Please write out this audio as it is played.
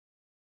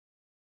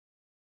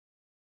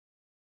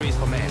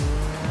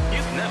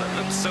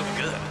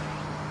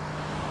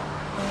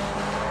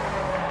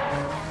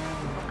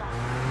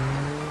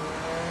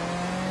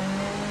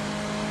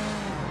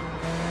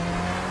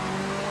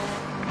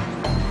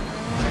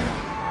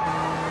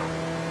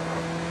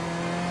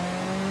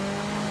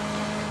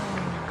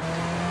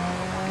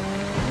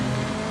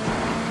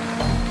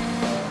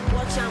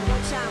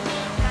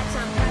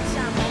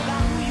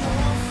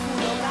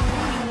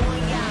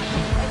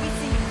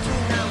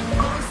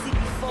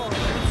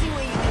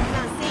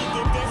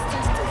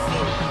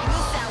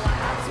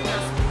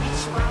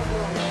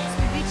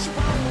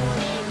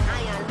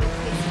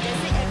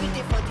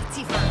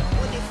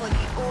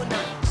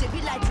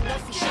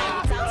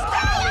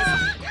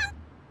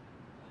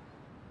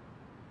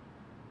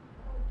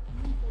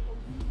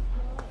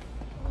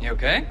You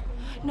okay?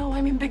 No,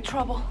 I'm in big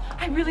trouble.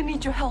 I really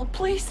need your help,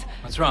 please.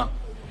 What's wrong?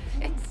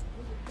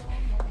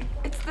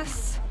 It's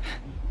this...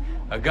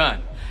 A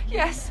gun?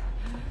 Yes.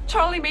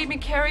 Charlie made me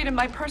carry it in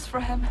my purse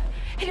for him.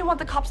 He didn't want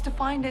the cops to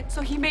find it,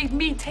 so he made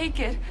me take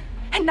it.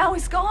 And now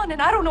he's gone,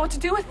 and I don't know what to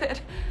do with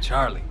it.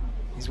 Charlie.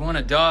 He's one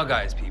of Dog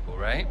Eye's people,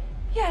 right?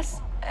 Yes,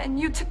 and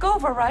you took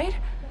over, right?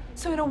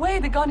 So in a way,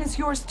 the gun is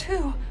yours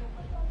too.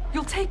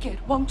 You'll take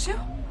it, won't you?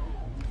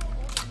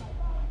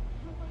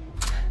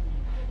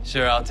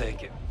 Sure, I'll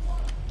take it.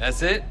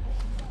 That's it?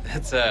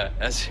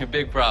 That's your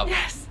big problem.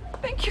 Yes,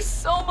 thank you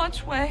so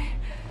much, Wei.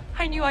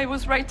 I knew I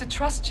was right to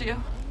trust you.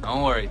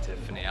 Don't worry,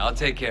 Tiffany. I'll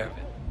take care of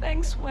it.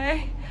 Thanks,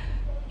 Wei.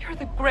 You're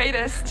the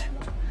greatest.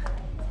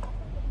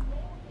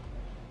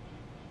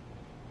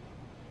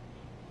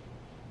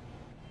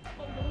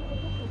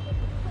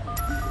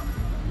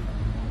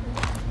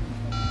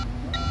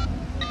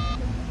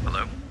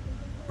 Hello?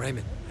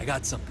 Raymond, I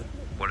got something.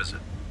 What is it?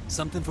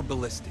 Something for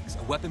ballistics.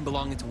 A weapon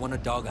belonging to one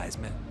of Dog Eye's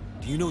men.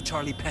 Do you know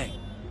Charlie Peng?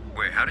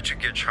 Wait, how did you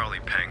get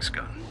Charlie Peng's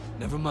gun?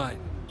 Never mind.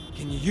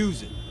 Can you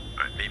use it?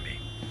 Alright, meet me.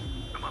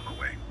 I'm on my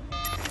way.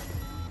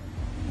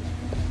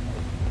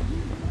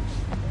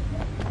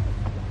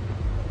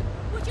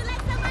 Would you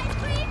like some ice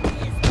cream?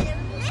 It's delicious!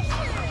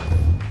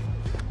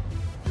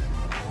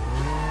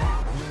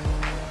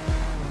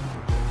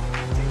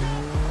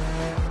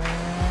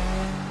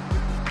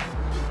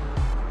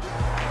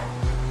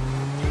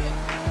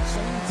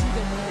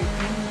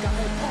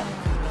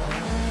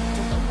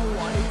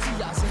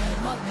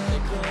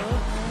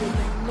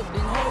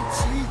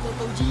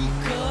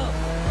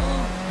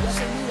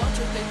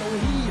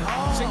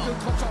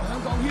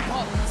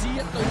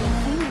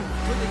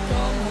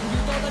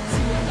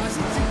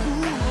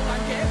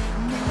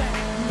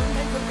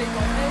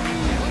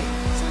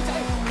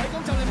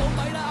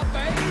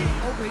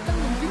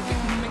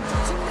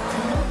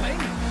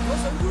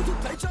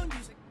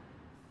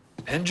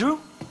 Pandrew?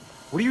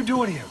 What are you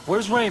doing here?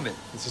 Where's Raymond?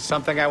 This is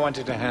something I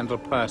wanted to handle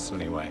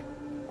personally, Wei.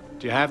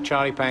 Do you have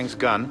Charlie Peng's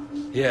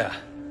gun? Yeah.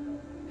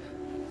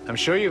 I'm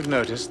sure you've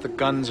noticed that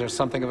guns are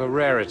something of a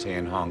rarity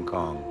in Hong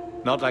Kong.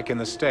 Not like in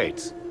the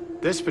States.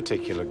 This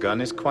particular gun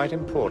is quite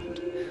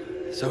important.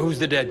 So who's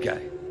the dead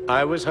guy?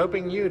 I was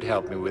hoping you'd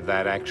help me with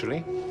that,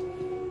 actually.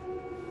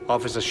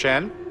 Officer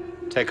Shen,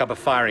 take up a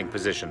firing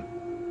position.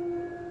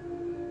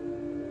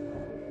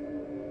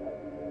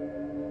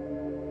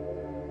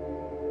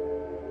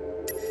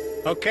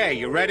 Okay,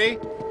 you ready?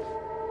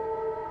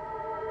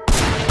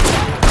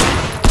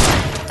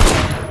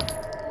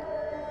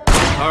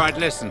 All right,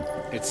 listen.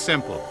 It's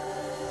simple.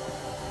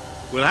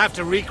 We'll have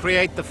to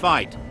recreate the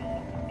fight.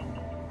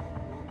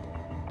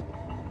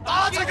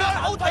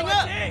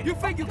 You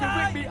think you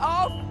can rip me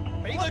off?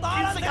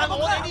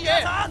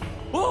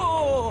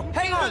 Oh,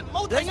 hang on!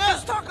 Let's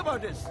just talk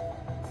about this!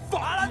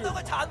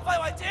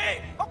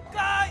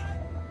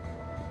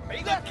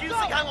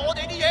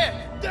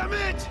 Damn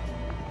it!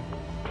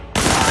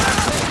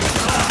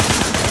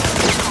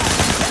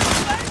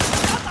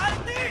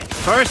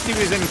 First, he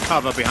was in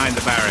cover behind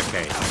the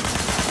barricade.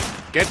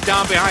 Get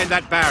down behind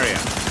that barrier.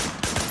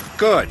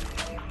 Good.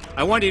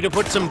 I want you to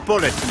put some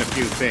bullets in a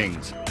few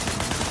things.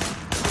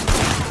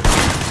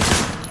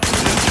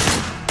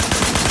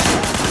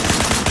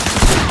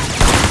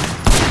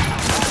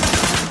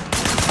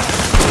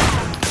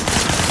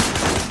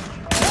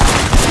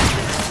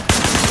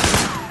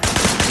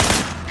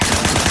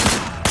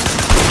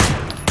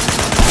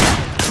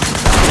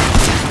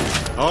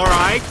 All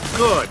right,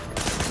 good.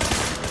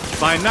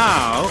 By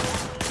now,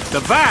 the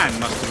van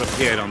must have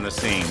appeared on the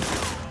scene.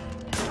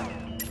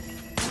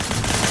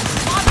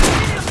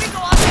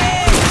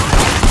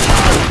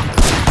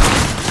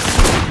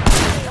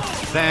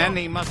 Then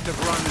he must have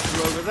run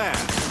to over there.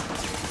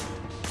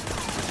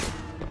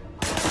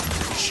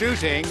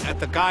 Shooting at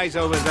the guys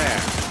over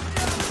there.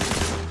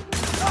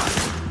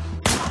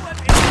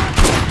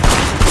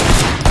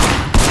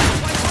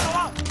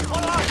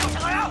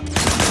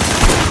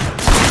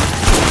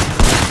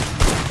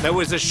 There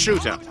was a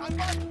shooter,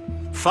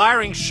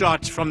 firing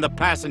shots from the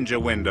passenger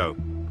window.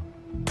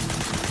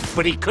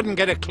 But he couldn't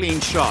get a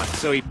clean shot,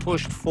 so he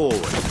pushed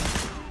forward.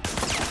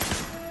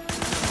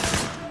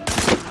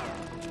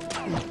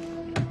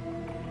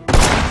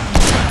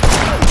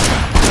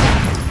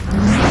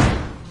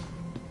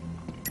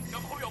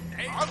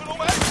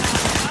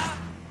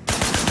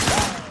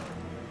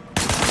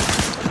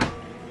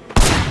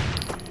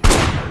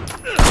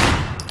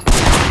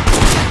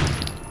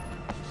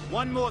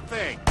 One more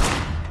thing.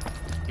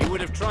 He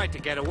would have tried to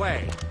get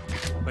away,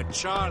 but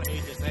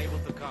Charlie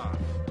disabled the car.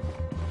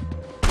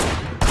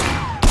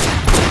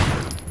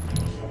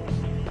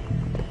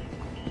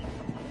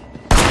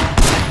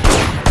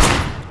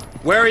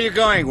 Where are you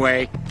going,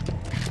 Wei?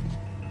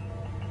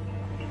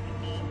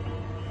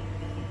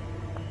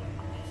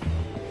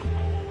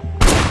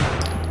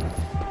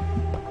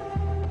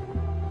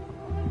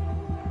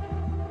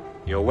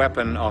 Your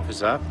weapon,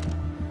 officer.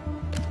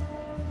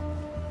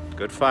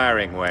 Good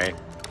firing, Wei.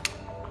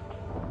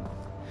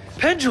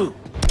 Pandrew!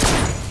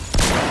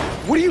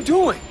 What are you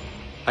doing?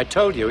 I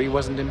told you he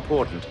wasn't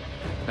important.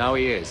 Now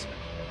he is.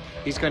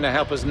 He's going to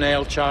help us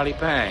nail Charlie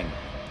Pang.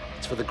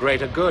 It's for the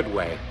greater good,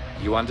 Wei.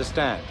 You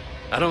understand?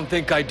 I don't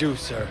think I do,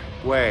 sir.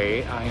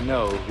 Wei, I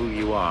know who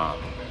you are.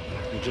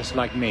 You're just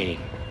like me.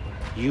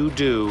 You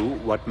do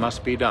what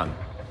must be done.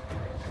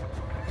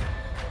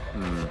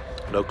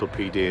 Local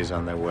PD is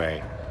on their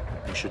way.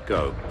 You should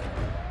go.